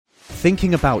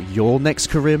thinking about your next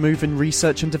career move in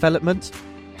research and development?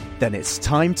 Then it's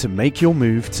time to make your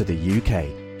move to the UK.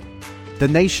 The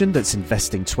nation that's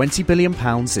investing £20 billion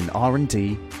in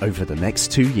R&D over the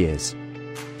next 2 years.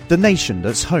 The nation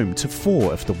that's home to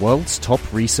 4 of the world's top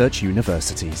research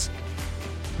universities.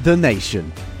 The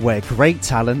nation where great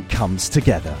talent comes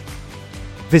together.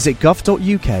 Visit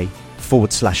gov.uk/great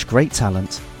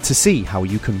talent to see how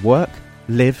you can work,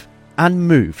 live and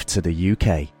move to the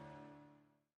UK.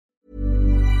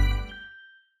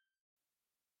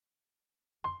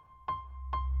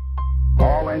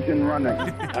 All engine running.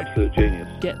 Absolute genius.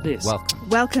 Get this.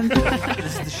 Welcome.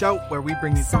 This is the show where we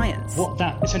bring you Science. What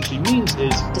that essentially means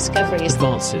is discoveries,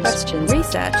 advances, Questions.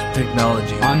 Research.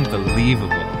 technology.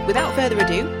 unbelievable. Without further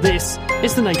ado, This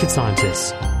is The Naked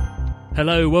Scientists.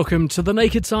 Hello, welcome to The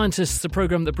Naked Scientists, the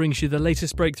programme that brings you the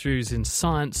latest breakthroughs in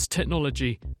science,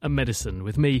 technology and medicine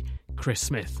with me, Chris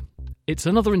Smith. It's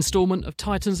another instalment of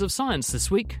Titans of Science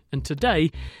this week, and today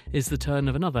is the turn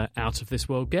of another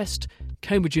out-of-this-world guest,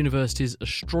 Cambridge University's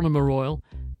Astronomer Royal,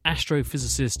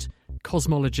 astrophysicist,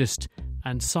 cosmologist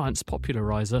and science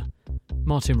populariser,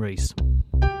 Martin Rees.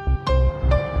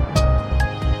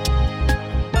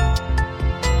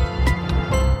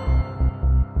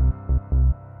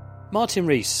 Martin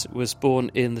Rees was born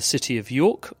in the city of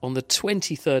York on the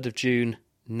 23rd of June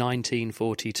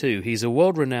 1942. He's a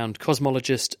world-renowned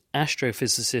cosmologist,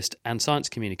 astrophysicist and science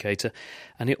communicator,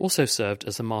 and he also served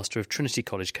as the Master of Trinity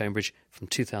College, Cambridge from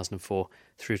 2004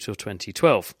 through till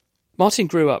 2012. Martin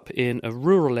grew up in a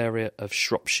rural area of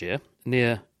Shropshire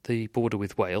near the border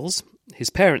with Wales. His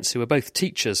parents, who were both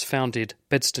teachers, founded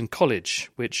Bedston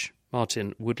College, which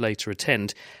Martin would later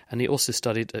attend, and he also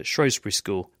studied at Shrewsbury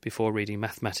School before reading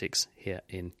mathematics here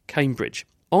in Cambridge.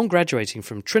 On graduating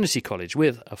from Trinity College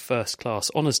with a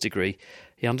first-class honours degree,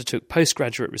 he undertook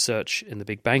postgraduate research in the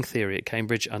Big Bang Theory at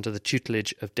Cambridge under the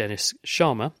tutelage of Dennis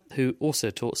Sharma, who also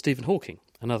taught Stephen Hawking,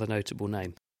 another notable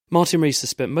name. Martin Rees has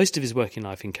spent most of his working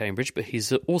life in Cambridge, but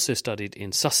he's also studied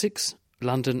in Sussex,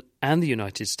 London and the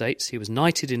United States. He was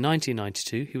knighted in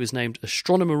 1992, he was named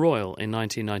Astronomer Royal in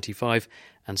 1995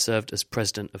 and served as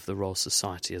President of the Royal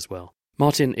Society as well.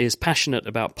 Martin is passionate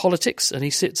about politics and he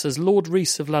sits as Lord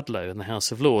Rees of Ludlow in the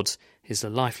House of Lords. He's a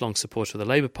lifelong supporter of the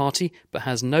Labour Party but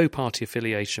has no party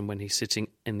affiliation when he's sitting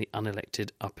in the unelected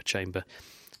upper chamber.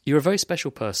 You're a very special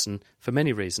person for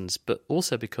many reasons, but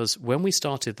also because when we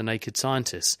started The Naked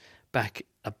Scientists back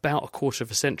about a quarter of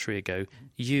a century ago,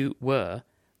 you were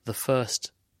the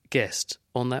first guest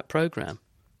on that programme.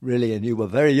 Really, and you were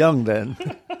very young then.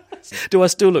 Do I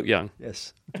still look young?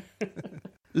 Yes.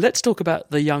 Let's talk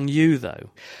about the young you, though.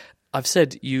 I've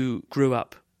said you grew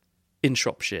up in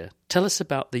Shropshire. Tell us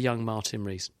about the young Martin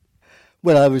Rees.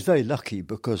 Well, I was very lucky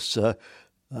because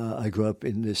I grew up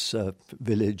in this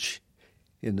village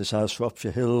in the South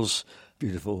Shropshire Hills,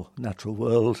 beautiful natural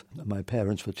world. My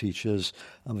parents were teachers,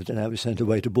 and then I was sent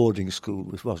away to boarding school,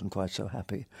 which wasn't quite so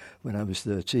happy when I was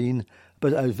 13.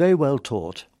 But I was very well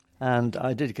taught, and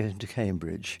I did get into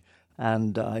Cambridge,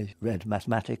 and I read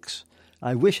mathematics.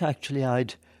 I wish actually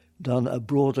I'd done a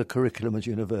broader curriculum at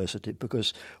university,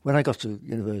 because when I got to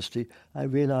university, I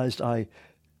realised I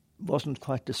wasn't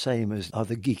quite the same as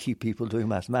other geeky people doing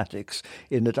mathematics,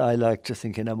 in that I like to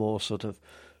think in a more sort of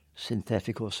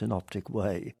synthetic or synoptic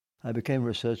way. I became a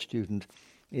research student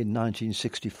in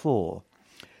 1964,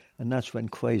 and that's when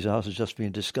quasars had just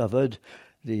been discovered,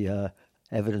 the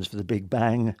evidence for the Big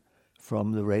Bang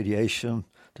from the radiation,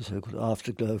 the so-called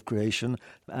afterglow of creation,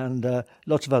 and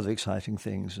lots of other exciting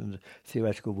things, and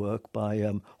theoretical work by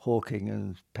Hawking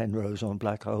and Penrose on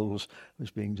black holes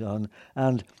was being done.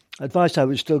 And advice I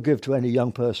would still give to any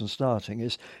young person starting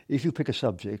is, if you pick a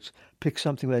subject, pick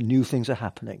something where new things are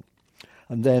happening.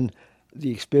 And then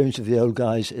the experience of the old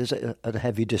guys is at a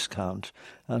heavy discount,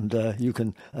 and you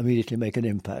can immediately make an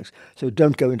impact. So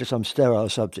don't go into some sterile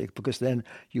subject, because then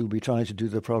you'll be trying to do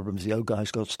the problems the old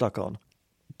guys got stuck on.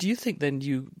 Do you think then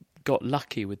you got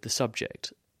lucky with the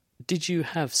subject? Did you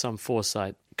have some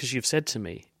foresight? Because you've said to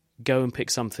me, go and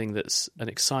pick something that's an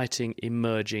exciting,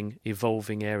 emerging,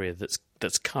 evolving area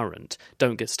that's current.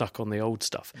 Don't get stuck on the old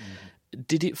stuff. Mm-hmm.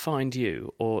 Did it find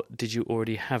you, or did you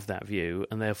already have that view,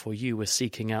 and therefore you were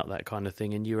seeking out that kind of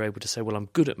thing, and you were able to say, well, I'm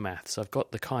good at maths, I've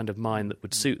got the kind of mind that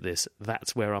would suit this,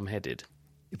 that's where I'm headed?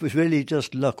 It was really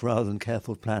just luck rather than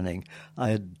careful planning. I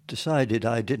had decided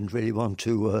I didn't really want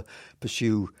to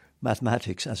pursue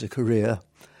mathematics as a career.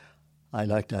 I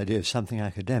liked the idea of something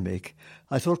academic,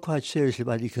 I thought quite seriously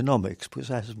about economics, because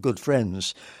I had some good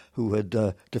friends who had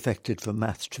defected from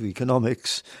maths to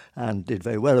economics and did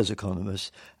very well as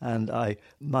economists, and I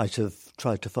might have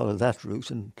tried to follow that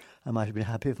route, and I might have been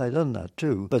happy if I'd done that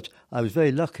too. But I was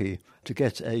very lucky to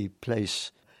get a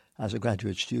place as a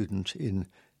graduate student in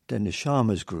Dennis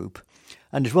Sharma's group,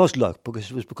 and it was luck,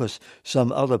 because it was because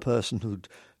some other person who'd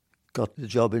got the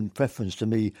job in preference to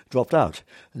me dropped out,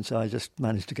 and so I just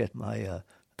managed to get my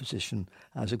position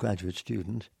as a graduate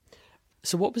student.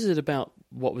 So what was it about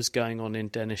what was going on in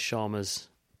Dennis Sharma's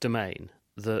domain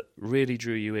that really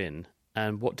drew you in,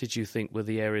 and what did you think were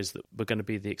the areas that were going to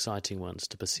be the exciting ones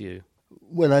to pursue?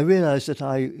 Well, I realised that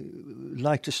I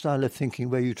liked a style of thinking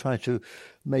where you try to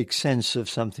make sense of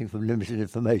something from limited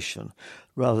information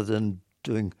rather than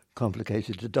doing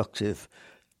complicated deductive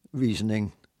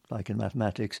reasoning like in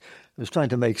mathematics. I was trying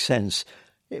to make sense,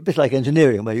 a bit like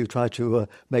engineering, where you try to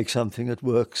make something that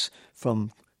works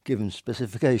from given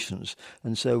specifications.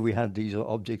 And so we had these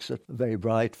objects that were very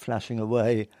bright, flashing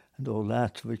away, and all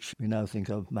that, which we now think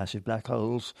of massive black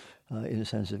holes, in a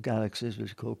sense of galaxies,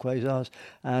 which are called quasars.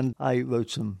 And I wrote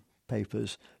some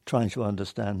papers trying to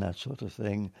understand that sort of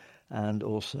thing, and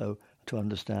also to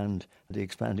understand the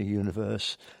expanding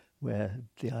universe, where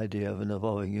the idea of an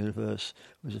evolving universe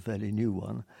was a fairly new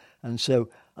one. And so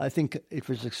I think it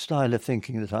was a style of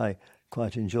thinking that I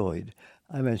quite enjoyed.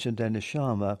 I mentioned Dennis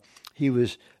Sharma. He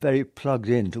was very plugged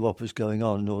into what was going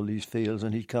on in all these fields,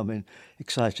 and he'd come in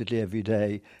excitedly every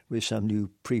day with some new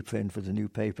preprint for the new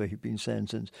paper he'd been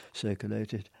sent and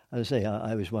circulated. As I say,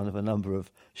 I was one of a number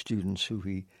of students who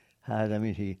he had. I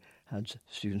mean, he had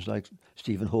students like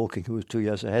Stephen Hawking, who was 2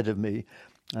 years ahead of me,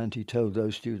 and he told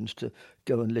those students to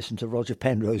go and listen to Roger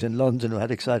Penrose in London, who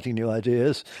had exciting new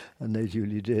ideas, and they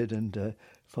duly did, and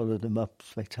followed them up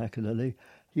spectacularly.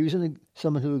 He was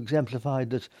someone who exemplified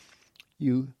that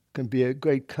you can be a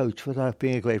great coach without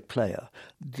being a great player.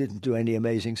 Didn't do any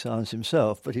amazing science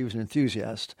himself, but he was an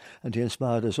enthusiast, and he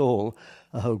inspired us all,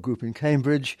 a whole group in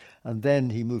Cambridge, and then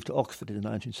he moved to Oxford in the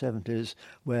 1970s,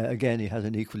 where again he had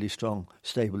an equally strong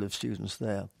stable of students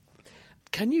there.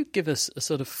 Can you give us a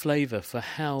sort of flavour for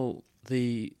how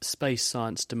the space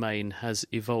science domain has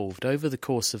evolved over the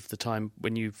course of the time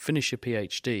when you finish your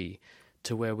PhD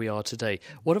to where we are today?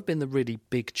 What have been the really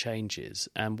big changes,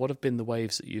 and what have been the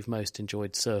waves that you've most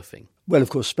enjoyed surfing? Well, of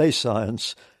course, space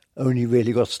science only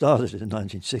really got started in the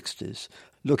 1960s,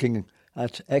 looking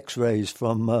at X-rays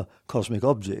from cosmic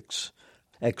objects.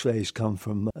 X-rays come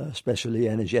from especially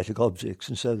energetic objects,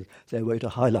 and so they're a way to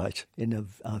highlight, in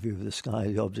our view of the sky,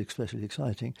 the object especially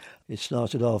exciting. It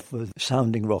started off with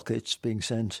sounding rockets being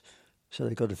sent, so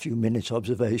they got a few minutes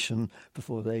observation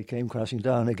before they came crashing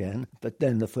down again. But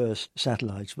then the first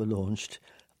satellites were launched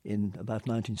in about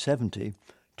 1970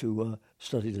 to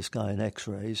study the sky in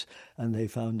X-rays, and they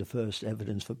found the first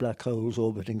evidence for black holes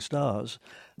orbiting stars.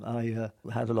 I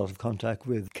had a lot of contact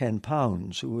with Ken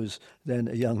Pounds, who was then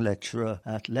a young lecturer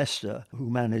at Leicester, who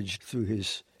managed, through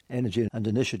his energy and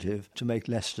initiative, to make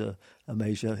Leicester a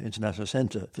major international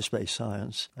centre for space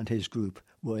science, and his group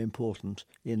were important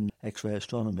in X-ray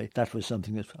astronomy. That was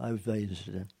something that I was very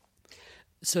interested in.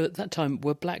 So at that time,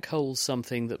 were black holes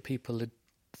something that people had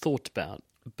thought about,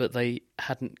 but they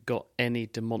hadn't got any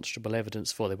demonstrable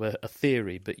evidence for? They were a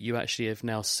theory, but you actually have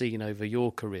now seen over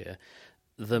your career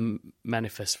them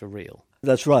manifest for real.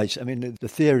 That's right. I mean, the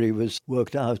theory was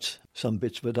worked out. Some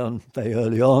bits were done very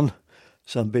early on.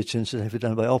 Some bits, incidentally, were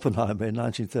done by Oppenheimer in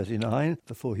 1939,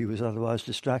 before he was otherwise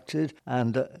distracted.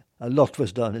 And a lot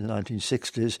was done in the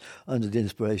 1960s under the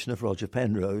inspiration of Roger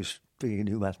Penrose, bringing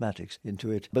new mathematics into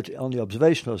it. But on the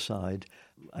observational side,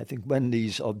 I think when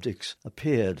these objects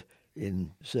appeared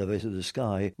in surveys of the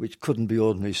sky, which couldn't be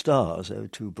ordinary stars, they were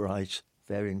too bright,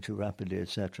 varying too rapidly,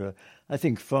 etc., I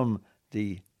think from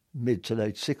the mid to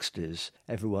late 60s,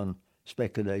 everyone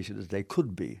speculated that they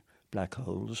could be black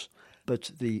holes,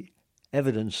 but the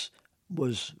evidence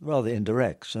was rather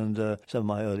indirect, and some of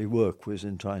my early work was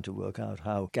in trying to work out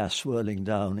how gas swirling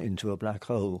down into a black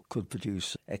hole could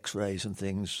produce X-rays and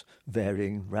things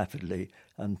varying rapidly,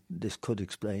 and this could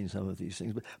explain some of these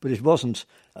things. But it wasn't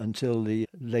until the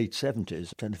late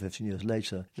 70s, 10 to 15 years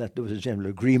later, that there was a general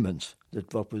agreement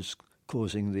that what was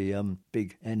causing the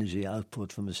big energy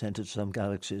output from the centre to some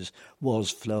galaxies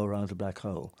was flow around a black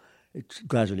hole. It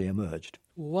gradually emerged.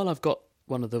 Well, I've got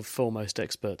one of the foremost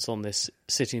experts on this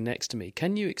sitting next to me.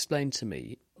 Can you explain to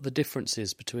me the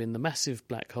differences between the massive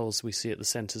black holes we see at the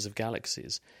centres of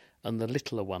galaxies and the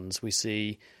littler ones we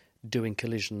see doing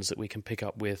collisions that we can pick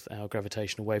up with our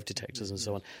gravitational wave detectors and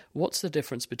so on? What's the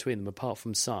difference between them apart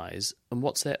from size, and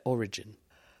what's their origin?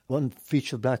 One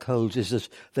feature of black holes is that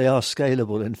they are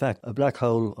scalable. In fact, a black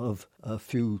hole of a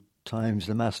few times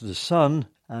the mass of the Sun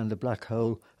and a black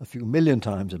hole a few million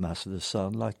times the mass of the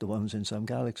Sun, like the ones in some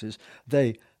galaxies,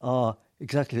 they are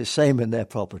exactly the same in their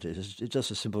properties. It's just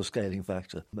a simple scaling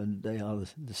factor. And they are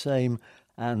the same,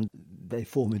 and they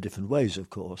form in different ways, of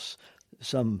course.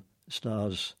 Some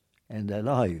stars end their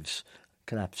lives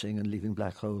collapsing and leaving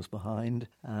black holes behind,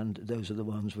 and those are the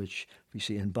ones which we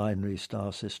see in binary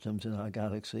star systems in our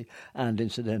galaxy. And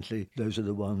incidentally, those are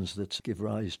the ones that give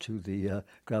rise to the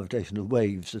gravitational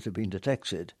waves that have been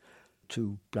detected.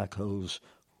 Two black holes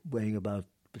weighing about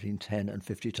between 10 and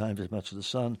 50 times as much as the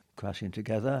Sun crashing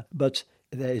together. But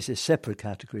there is a separate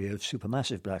category of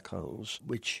supermassive black holes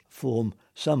which form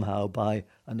somehow by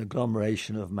an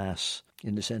agglomeration of mass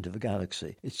in the centre of a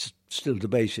galaxy. It's still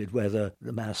debated whether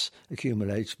the mass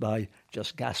accumulates by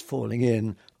just gas falling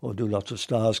in or do lots of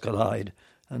stars collide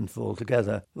and fall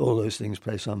together. All those things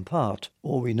play some part.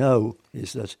 All we know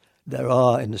is that there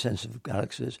are, in the sense of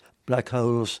galaxies, black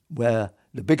holes where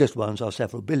the biggest ones are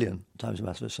several billion times the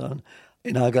mass of the Sun.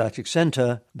 In our galactic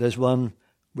centre, there's one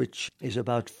which is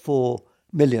about 4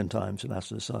 million times the mass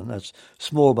of the Sun. That's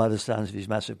small by the standards of these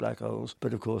massive black holes,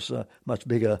 but of course much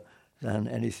bigger than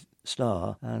any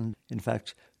star. And in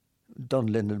fact, Don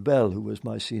Lyndon Bell, who was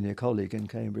my senior colleague in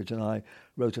Cambridge, and I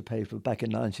wrote a paper back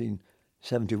in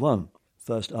 1971,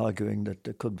 first arguing that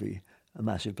there could be a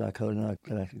massive black hole in our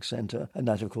galactic centre, and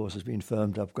that, of course, has been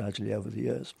firmed up gradually over the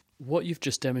years. What you've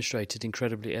just demonstrated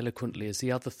incredibly eloquently is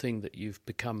the other thing that you've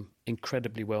become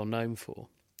incredibly well known for,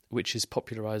 which is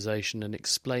popularisation and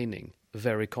explaining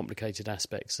very complicated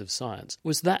aspects of science.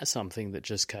 Was that something that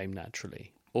just came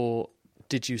naturally? Or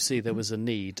did you see there was a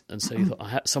need, and so you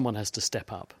thought someone has to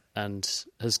step up and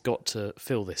has got to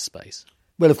fill this space?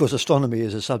 Well, of course, astronomy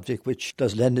is a subject which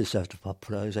does lend itself to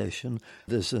popularisation.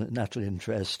 There's a natural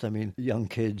interest. I mean, young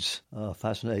kids are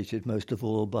fascinated most of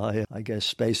all by, I guess,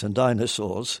 space and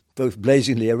dinosaurs, both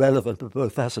blazingly irrelevant but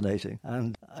both fascinating.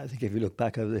 And I think if you look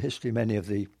back over the history, many of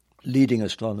the leading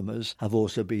astronomers have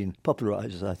also been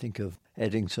popularisers. I think of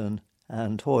Eddington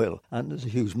and Hoyle. And there's a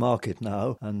huge market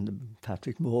now, and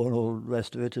Patrick Moore and all the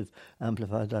rest of it have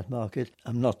amplified that market.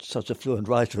 I'm not such a fluent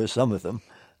writer as some of them,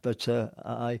 but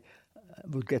I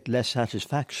would get less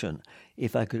satisfaction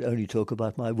if I could only talk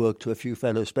about my work to a few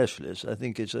fellow specialists. I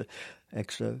think it's an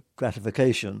extra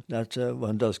gratification that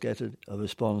one does get a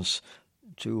response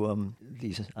to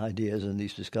these ideas and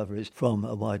these discoveries from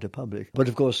a wider public. But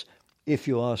of course, if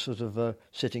you are sort of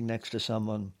sitting next to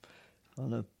someone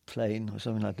on a plane or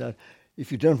something like that, if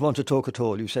you don't want to talk at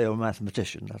all, you say you're a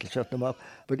mathematician. That'll shut them up.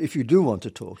 But if you do want to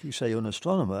talk, you say you're an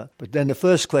astronomer. But then the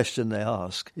first question they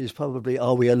ask is probably,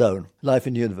 are we alone? Life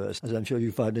in the universe, as I'm sure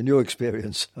you find in your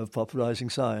experience of popularising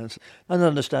science, and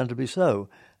understandably so.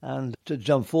 And to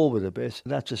jump forward a bit,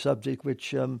 that's a subject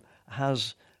which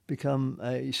has become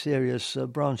a serious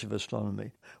branch of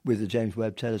astronomy with the James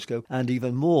Webb Telescope, and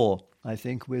even more, I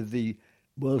think, with the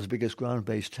world's biggest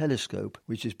ground-based telescope,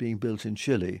 which is being built in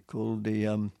Chile, called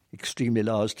the Extremely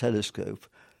Large Telescope.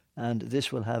 And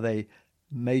this will have a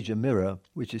major mirror,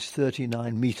 which is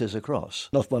 39 metres across.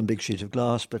 Not one big sheet of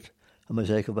glass, but a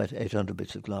mosaic of about 800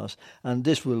 bits of glass. And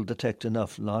this will detect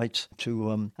enough light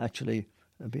to actually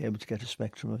be able to get a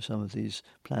spectrum of some of these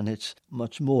planets,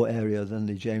 much more area than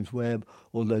the James Webb,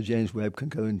 although James Webb can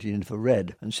go into the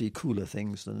infrared and see cooler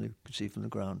things than you can see from the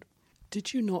ground.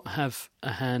 Did you not have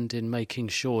a hand in making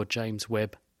sure James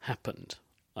Webb happened?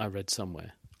 I read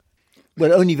somewhere.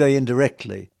 Well, only very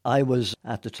indirectly. I was,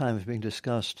 at the time of being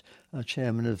discussed,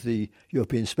 chairman of the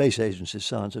European Space Agency's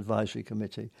Science Advisory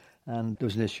Committee, and there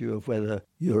was an issue of whether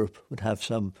Europe would have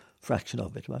some fraction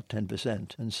of it, about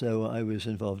 10%. And so I was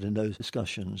involved in those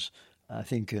discussions. I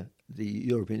think the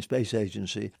European Space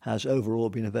Agency has overall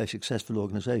been a very successful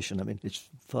organisation. I mean, it's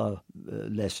far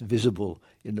less visible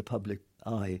in the public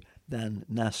eye than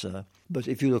NASA. But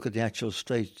if you look at the actual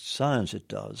straight science it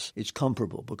does, it's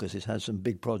comparable because it has some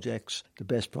big projects. The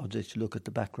best project, you look at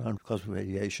the background cosmic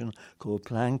radiation called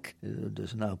Planck.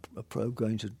 There's now a probe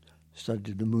going to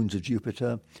study the moons of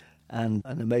Jupiter. And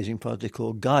an amazing project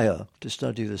called Gaia to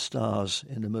study the stars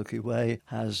in the Milky Way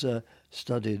has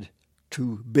studied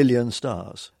 2 billion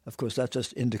stars. Of course, that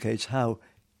just indicates how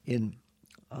in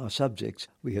our subject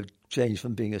we have changed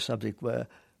from being a subject where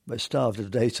we're starved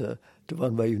of data to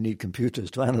one where you need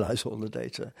computers to analyse all the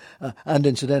data. And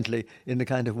incidentally, in the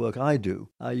kind of work I do,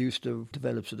 I used to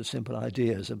develop sort of simple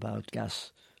ideas about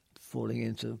gas falling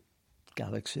into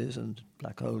galaxies and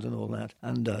black holes and all that,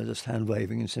 and just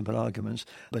hand-waving in simple arguments.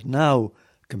 But now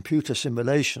computer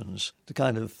simulations, the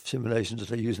kind of simulations that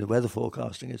they use in weather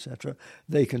forecasting, etc.,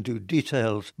 they can do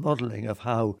detailed modelling of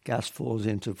how gas falls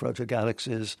into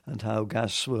protogalaxies and how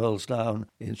gas swirls down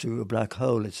into a black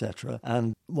hole, etc.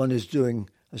 And one is doing,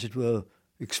 as it were,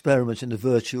 experiments in the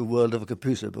virtual world of a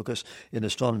computer, because in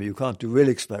astronomy you can't do real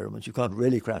experiments, you can't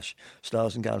really crash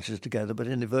stars and galaxies together, but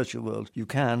in the virtual world you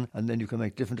can, and then you can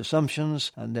make different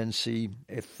assumptions and then see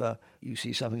if you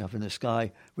see something up in the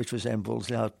sky which resembles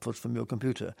the output from your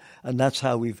computer. And that's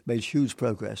how we've made huge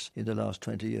progress in the last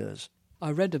 20 years. I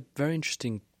read a very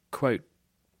interesting quote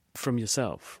from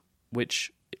yourself,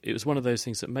 which it was one of those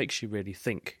things that makes you really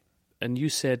think. And you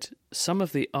said some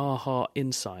of the aha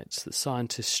insights that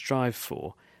scientists strive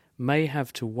for may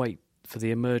have to wait for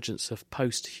the emergence of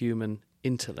post-human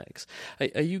intellects.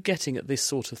 Are you getting at this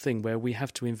sort of thing where we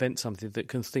have to invent something that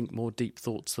can think more deep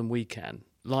thoughts than we can,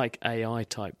 like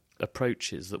AI-type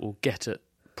approaches that will get at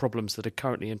problems that are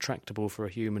currently intractable for a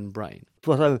human brain?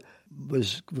 What I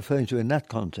was referring to in that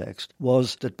context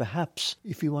was that perhaps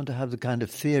if you want to have the kind of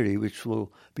theory which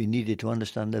will be needed to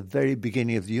understand the very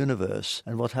beginning of the universe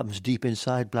and what happens deep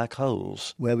inside black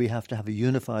holes, where we have to have a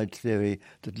unified theory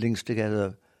that links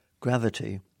together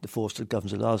gravity, the force that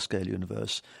governs a large-scale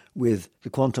universe, with the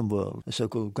quantum world, a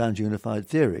so-called grand unified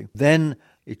theory, then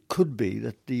it could be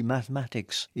that the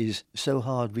mathematics is so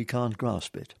hard we can't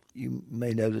grasp it. You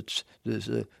may know that there's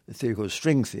a theory called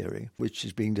string theory, which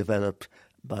is being developed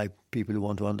by people who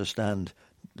want to understand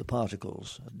the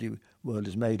particles the world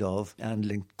is made of and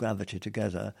link gravity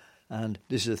together. And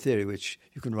this is a theory which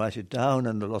you can write it down,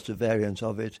 and there are lots of variants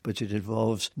of it, but it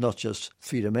involves not just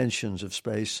 3 dimensions of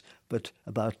space, but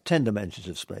about 10 dimensions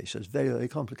of space. So it's very, very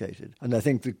complicated. And I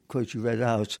think the quote you read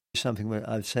out is something where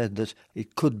I've said that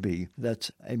it could be that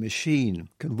a machine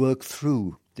can work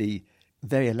through the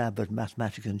very elaborate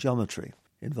mathematics and geometry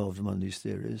involved among these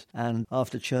theories, and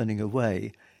after churning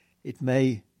away, it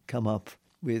may come up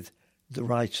with the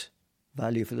right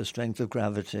value for the strength of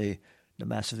gravity, the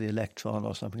mass of the electron,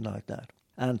 or something like that.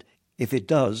 And if it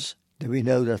does, then we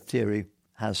know that theory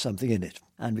has something in it,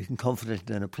 and we can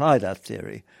confidently then apply that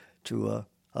theory to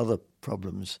other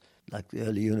problems like the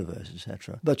early universe,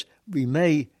 etc. But we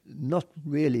may not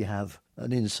really have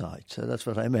an insight. So that's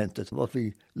what I meant, that what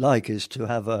we like is to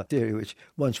have a theory which,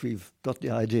 once we've got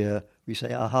the idea, we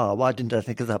say, aha, why didn't I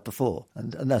think of that before?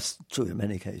 And that's true in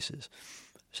many cases.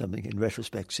 Something in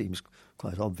retrospect seems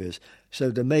quite obvious. So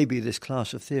there may be this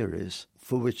class of theories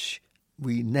for which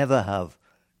we never have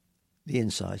the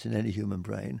insight in any human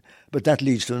brain. But that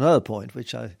leads to another point,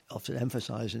 which I often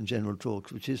emphasize in general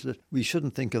talks, which is that we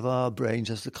shouldn't think of our brains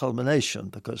as the culmination,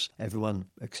 because everyone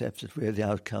accepts that we're the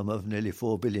outcome of nearly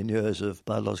 4 billion years of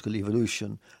biological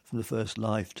evolution, from the first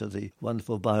life to the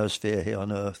wonderful biosphere here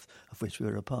on Earth, of which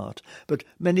we're a part. But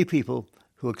many people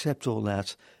who accept all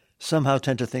that somehow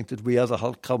tend to think that we are the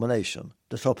whole culmination,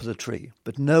 the top of the tree.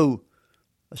 But no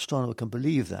astronomer can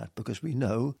believe that, because we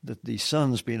know that the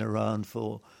sun's been around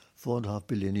for 4.5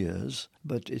 billion years,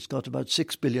 but it's got about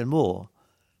 6 billion more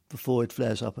before it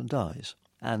flares up and dies.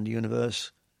 And the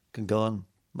universe can go on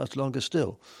much longer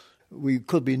still. We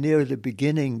could be nearer the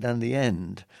beginning than the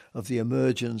end of the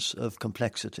emergence of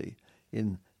complexity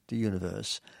in the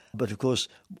universe. But of course,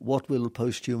 what will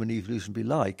post-human evolution be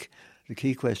like? The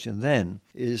key question then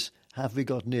is, have we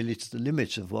got nearly to the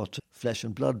limits of what flesh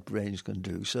and blood brains can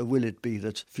do? So will it be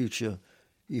that future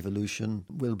evolution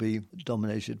will be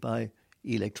dominated by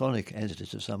electronic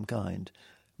entities of some kind,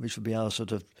 which will be our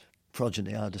sort of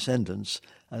progeny, our descendants,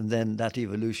 and then that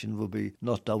evolution will be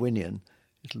not Darwinian.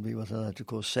 It'll be what I like to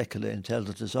call secular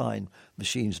intelligent design,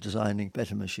 machines designing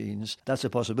better machines. That's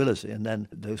a possibility, and then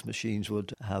those machines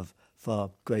would have far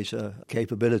greater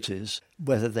capabilities.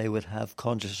 Whether they would have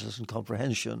consciousness and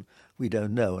comprehension, we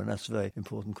don't know, and that's a very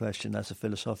important question. That's a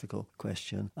philosophical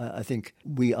question. I think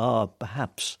we are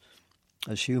perhaps,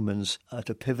 as humans, at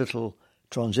a pivotal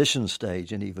transition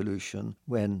stage in evolution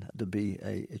when there be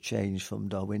a change from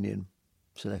Darwinian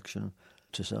selection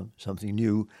to something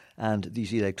new, and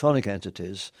these electronic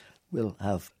entities will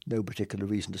have no particular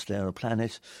reason to stay on a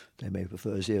planet. They may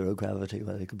prefer zero gravity,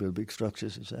 where they can build big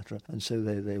structures, etc., and so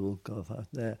they will go out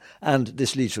there. And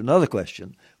this leads to another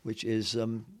question, which is,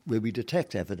 will we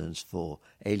detect evidence for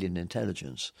alien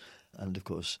intelligence? And of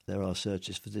course, there are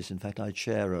searches for this. In fact, I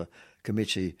chair a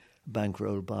committee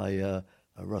bankrolled by a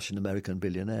Russian-American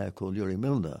billionaire called Yuri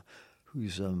Milner,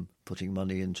 who's putting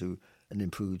money into an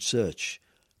improved search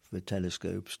with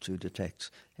telescopes to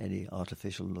detect any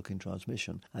artificial-looking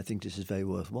transmission. I think this is very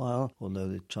worthwhile, although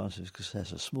the chances of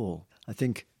success are small. I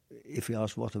think if we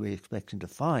ask what are we expecting to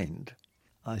find,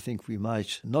 I think we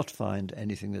might not find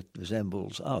anything that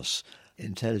resembles us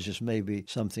intelligence may be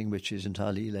something which is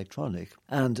entirely electronic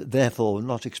and therefore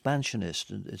not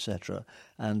expansionist, etc.,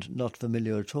 and not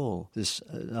familiar at all. There's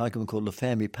an argument called the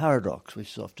Fermi paradox,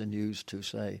 which is often used to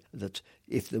say that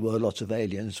if there were lots of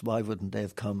aliens, why wouldn't they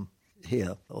have come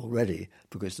here already?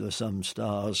 Because there were some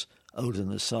stars older than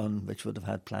the sun which would have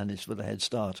had planets with a head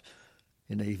start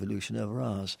in evolution over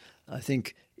ours. I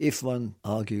think if one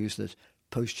argues that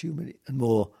post-human and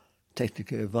more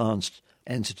technically advanced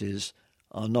entities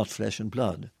are not flesh and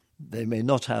blood, they may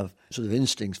not have sort of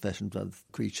instincts flesh and blood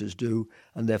creatures do,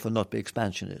 and therefore not be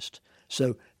expansionist.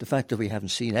 So the fact that we haven't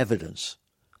seen evidence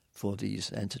for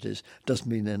these entities doesn't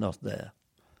mean they're not there.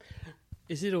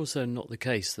 Is it also not the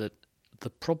case that the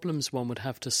problems one would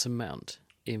have to surmount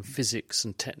in physics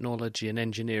and technology and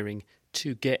engineering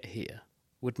to get here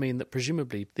would mean that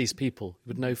presumably these people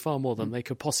would know far more than they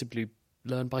could possibly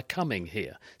learn by coming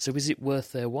here? So is it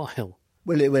worth their while?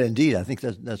 Well, indeed, I think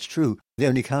that's true. The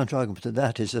only counter-argument to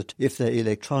that is that if they're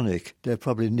electronic, they're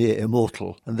probably near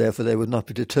immortal, and therefore they would not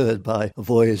be deterred by a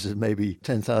voyage of maybe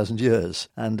 10,000 years.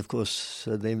 And, of course,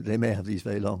 they may have these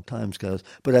very long timescales.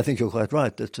 But I think you're quite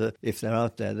right that if they're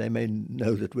out there, they may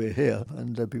know that we're here,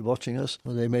 and they'll be watching us,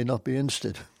 or they may not be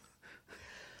interested.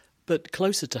 But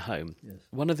closer to home, yes.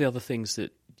 One of the other things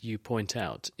that you point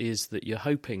out is that you're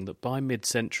hoping that by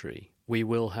mid-century we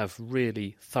will have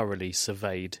really thoroughly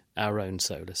surveyed our own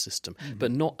solar system, but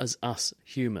not as us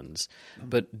humans,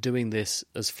 but doing this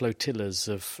as flotillas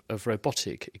of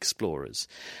robotic explorers.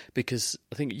 Because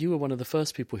I think you were one of the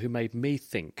first people who made me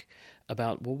think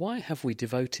about, well, why have we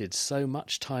devoted so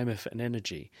much time, effort and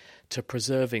energy to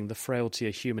preserving the frailty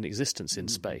of human existence in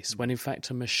space, when in fact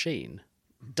a machine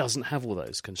doesn't have all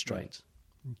those constraints?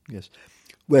 Yes.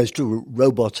 Whereas true,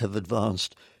 robots have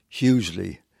advanced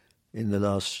hugely in the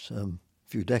last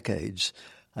few decades.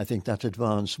 I think that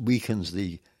advance weakens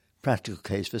the practical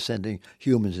case for sending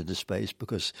humans into space,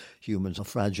 because humans are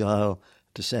fragile.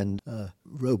 To send a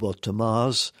robot to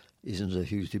Mars isn't a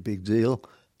hugely big deal.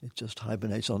 It just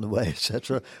hibernates on the way,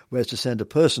 etc. Whereas to send a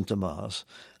person to Mars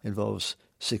involves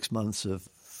 6 months of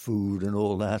food and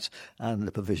all that, and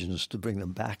the provisions to bring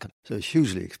them back. So it's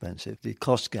hugely expensive. The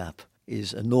cost gap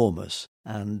is enormous.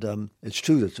 And it's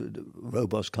true that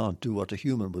robots can't do what a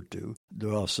human would do.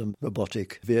 There are some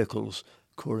robotic vehicles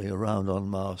crawling around on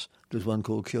Mars. There's one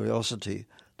called Curiosity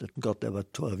that got there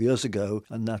about 12 years ago,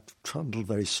 and that trundled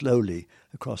very slowly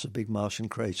across a big Martian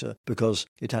crater because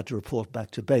it had to report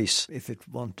back to base if it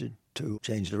wanted to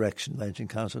change direction when it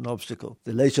encountered an obstacle.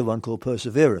 The later one, called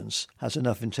Perseverance, has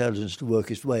enough intelligence to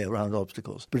work its way around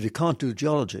obstacles, but it can't do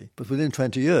geology. But within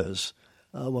 20 years,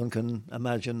 one can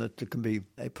imagine that there can be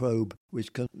a probe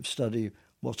which can study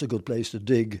what's a good place to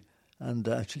dig and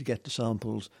actually get the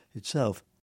samples itself.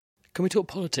 Can we talk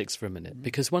politics for a minute?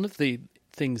 Because one of the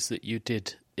things that you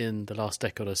did in the last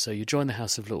decade or so, you joined the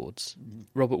House of Lords.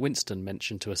 Robert Winston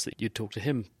mentioned to us that you talked to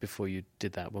him before you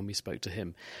did that, when we spoke to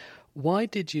him. Why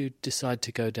did you decide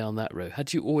to go down that road?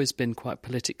 Had you always been quite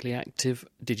politically active?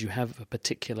 Did you have a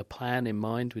particular plan in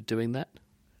mind with doing that?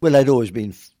 Well, I'd always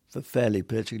been fairly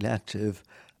politically active.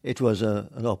 It was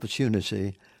an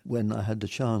opportunity when I had the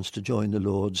chance to join the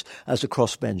Lords as a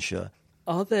crossbencher.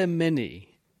 Are there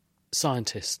many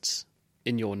scientists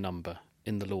in your number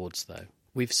in the Lords, though?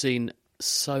 We've seen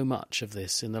so much of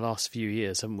this in the last few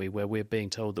years, haven't we, where we're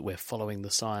being told that we're following the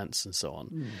science and so on.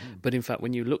 Mm-hmm. But in fact,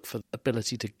 when you look for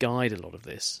ability to guide a lot of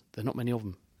this, there are not many of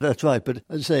them. That's right, but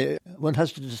as I say, one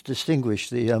has to distinguish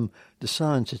the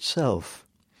science itself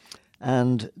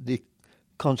and the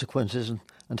consequences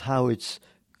and how its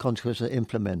consequences are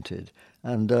implemented.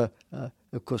 And,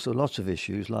 of course, there are lots of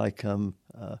issues like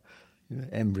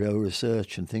embryo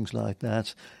research and things like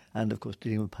that, and, of course,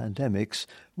 dealing with pandemics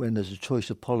when there's a choice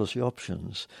of policy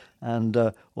options. And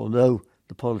although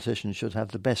the politicians should have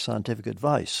the best scientific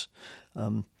advice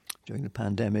during the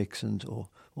pandemics and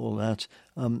all that,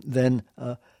 then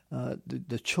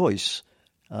the choice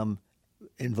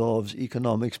involves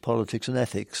economics, politics and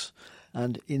ethics.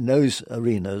 And in those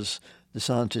arenas, the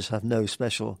scientists have no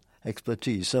special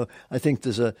expertise. So I think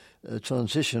there's a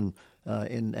transition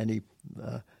in any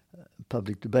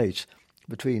public debate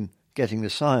between getting the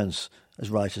science as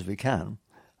right as we can,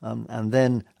 and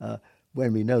then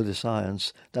when we know the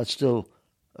science, that still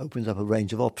opens up a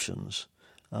range of options.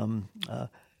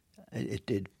 It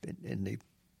did in the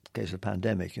case of the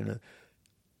pandemic,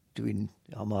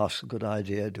 are masks a good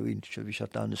idea? Should we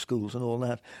shut down the schools and all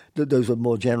that? Those were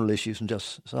more general issues than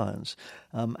just science.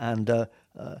 And the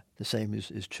same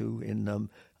is true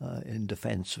in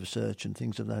defence research and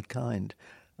things of that kind.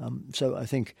 So I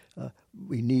think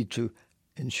we need to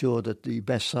ensure that the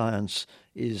best science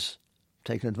is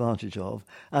taken advantage of,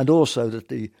 and also that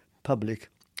the public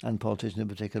and politicians in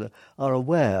particular, are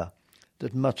aware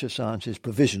that much of science is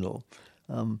provisional.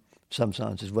 Some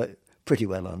science is pretty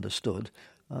well understood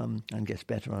and gets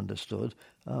better understood.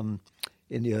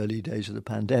 In the early days of the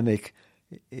pandemic,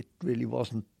 it really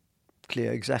wasn't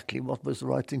clear exactly what was the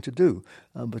right thing to do,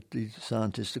 but the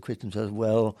scientists acquit themselves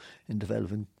well in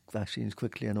developing vaccines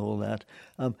quickly and all that.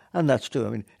 And that's true. I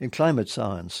mean, in climate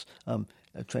science,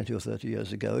 20 or 30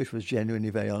 years ago, it was genuinely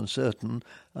very uncertain,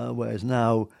 whereas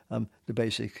now the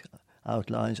basic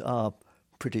outlines are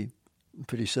pretty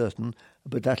certain.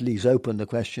 But that leaves open the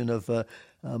question of the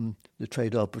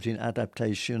trade-off between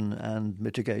adaptation and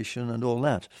mitigation and all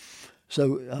that.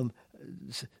 So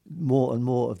more and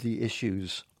more of the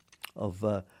issues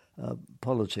of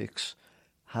politics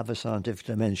have a scientific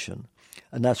dimension.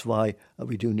 And that's why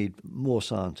we do need more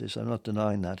scientists. I'm not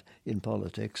denying that in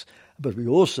politics. But we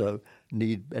also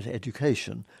need better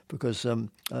education, because one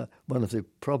of the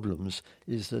problems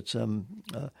is that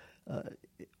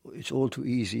it's all too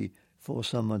easy for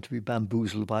someone to be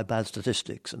bamboozled by bad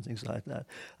statistics and things like that.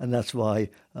 And that's why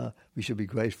we should be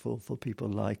grateful for people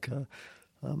like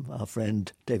our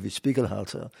friend David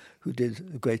Spiegelhalter, who did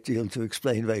a great deal to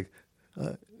explain very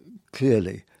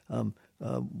clearly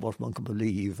what one can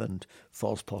believe and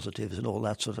false positives and all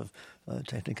that sort of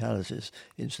technicalities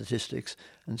in statistics.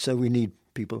 And so we need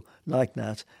people like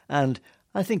that. And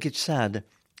I think it's sad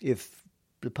if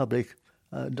the public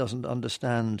doesn't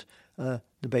understand the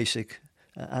basic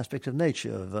aspect of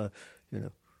nature of,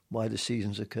 why the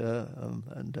seasons occur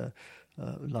and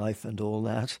life and all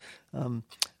that.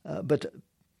 But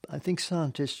I think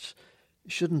scientists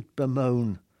shouldn't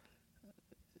bemoan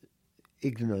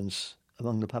ignorance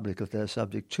among the public of their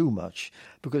subject too much,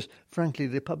 because, frankly,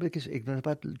 the public is ignorant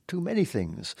about too many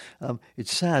things.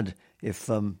 It's sad if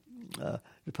the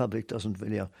public doesn't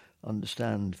really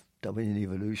understand Darwinian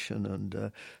evolution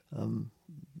and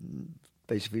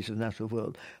basic features of the natural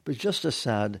world. But it's just as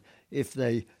sad if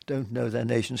they don't know their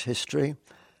nation's history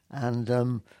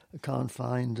and can't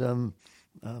find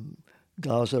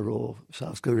Gaza or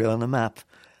South Korea on a map.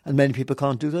 And many people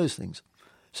can't do those things.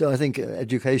 So I think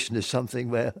education is something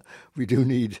where we do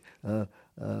need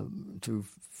to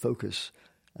focus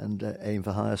and aim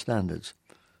for higher standards.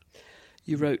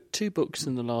 You wrote 2 books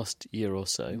in the last year or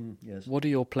so. Yes. What are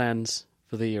your plans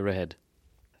for the year ahead?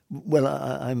 Well,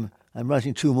 I'm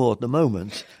writing 2 more at the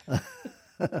moment.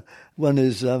 One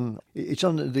is it's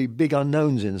on the big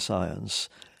unknowns in science,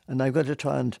 and I've got to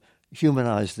try and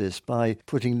humanise this by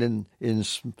putting in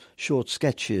short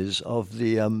sketches of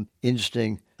the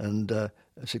interesting and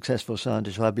successful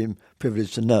scientists who I've been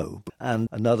privileged to know, and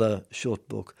another short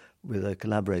book with a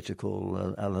collaborator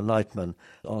called Alan Lightman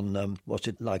on what's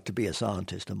it like to be a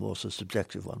scientist, a more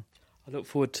subjective one. I look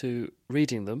forward to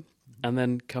reading them and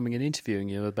then coming and interviewing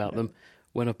you about them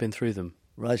when I've been through them.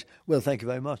 Right. Well, thank you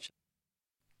very much.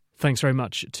 Thanks very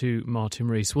much to Martin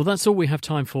Rees. Well, that's all we have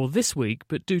time for this week,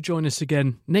 but do join us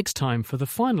again next time for the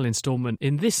final instalment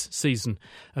in this season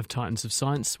of Titans of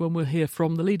Science, when we'll hear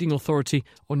from the leading authority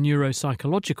on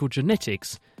neuropsychological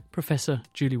genetics, Professor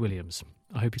Julie Williams.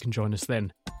 I hope you can join us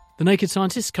then. The Naked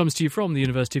Scientist comes to you from the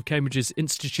University of Cambridge's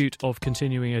Institute of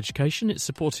Continuing Education. It's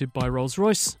supported by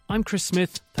Rolls-Royce. I'm Chris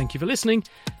Smith. Thank you for listening,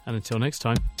 and until next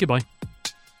time, goodbye.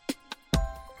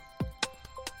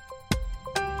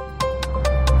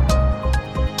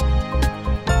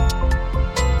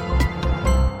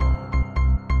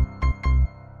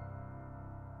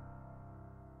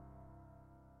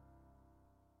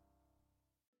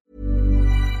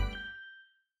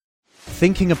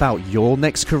 Thinking about your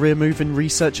next career move in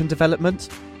research and development?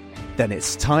 Then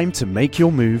it's time to make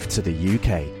your move to the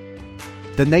UK.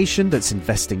 The nation that's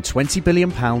investing £20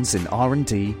 billion in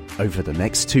R&D over the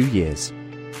next 2 years.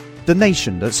 The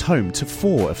nation that's home to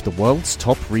 4 of the world's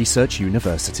top research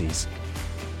universities.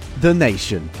 The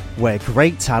nation where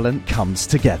great talent comes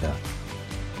together.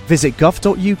 Visit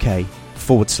gov.uk/great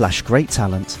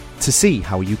talent to see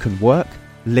how you can work,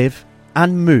 live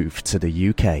and move to the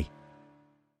UK.